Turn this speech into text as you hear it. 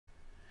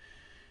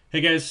Hey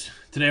guys,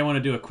 today I want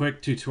to do a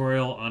quick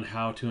tutorial on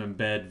how to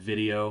embed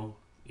video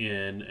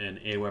in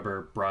an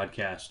Aweber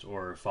broadcast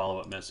or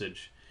follow-up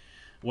message.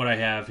 What I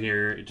have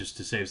here, just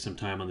to save some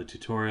time on the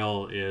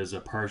tutorial, is a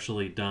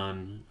partially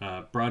done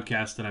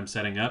broadcast that I'm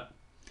setting up.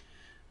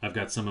 I've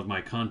got some of my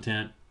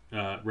content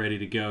ready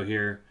to go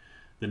here.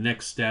 The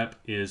next step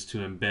is to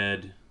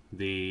embed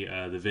the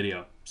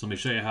video. So let me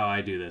show you how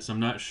I do this. I'm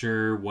not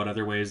sure what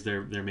other ways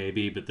there may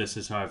be, but this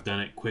is how I've done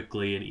it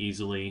quickly and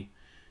easily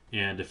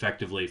and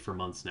effectively for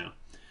months now.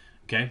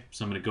 Okay,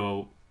 so I'm going to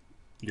go,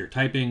 you're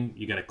typing,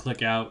 you got to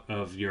click out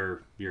of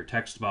your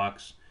text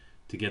box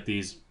to get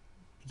these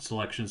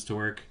selections to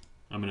work.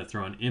 I'm going to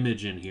throw an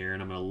image in here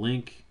and I'm going to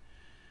link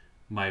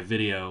my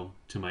video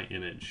to my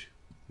image.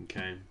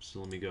 Okay, so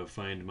let me go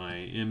find my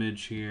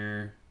image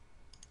here.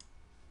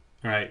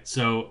 All right,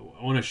 so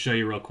I want to show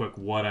you real quick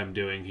what I'm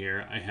doing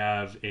here. I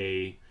have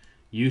a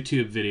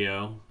YouTube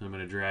video I'm going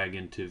to drag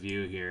into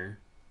view here.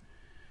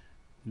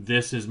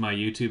 This is my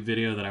YouTube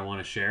video that I want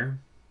to share.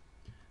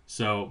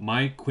 So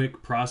my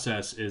quick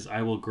process is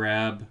I will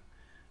grab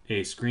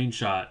a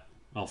screenshot.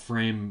 I'll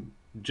frame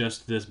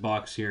just this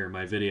box here,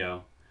 my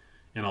video,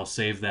 and I'll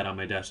save that on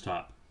my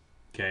desktop.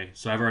 Okay,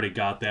 so I've already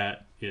got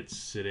that. It's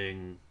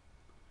sitting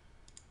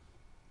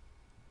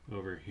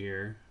over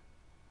here.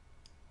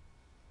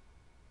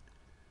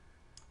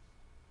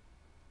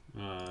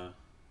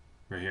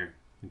 Right here.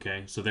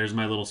 Okay, so there's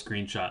my little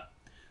screenshot.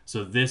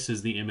 So this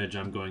is the image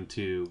I'm going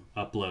to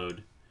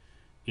upload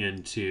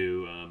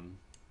into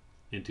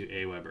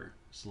Aweber.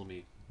 So let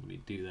me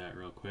do that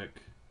real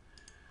quick.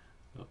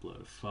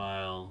 Upload a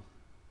file.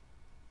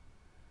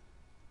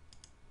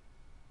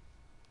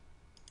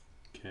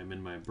 Okay, I'm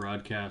in my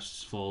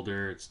broadcasts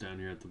folder. It's down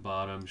here at the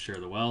bottom. Share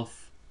the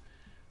wealth.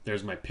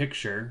 There's my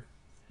picture.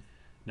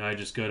 Now I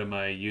just go to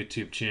my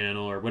YouTube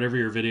channel or whatever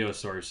your video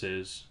source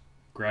is.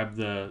 Grab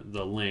the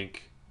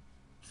link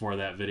for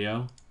that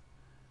video.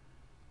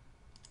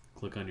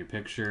 Click on your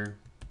picture.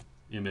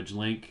 Image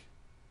link.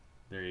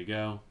 There you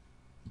go.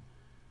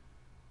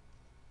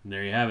 And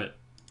there you have it.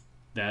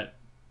 That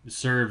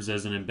serves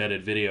as an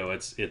embedded video.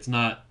 It's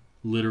not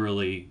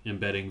literally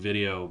embedding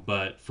video,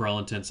 but for all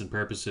intents and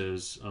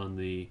purposes on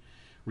the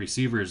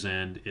receiver's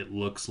end, it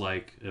looks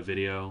like a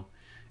video.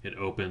 It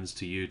opens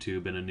to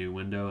YouTube in a new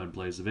window and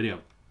plays the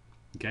video.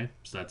 Okay,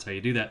 so that's how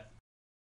you do that.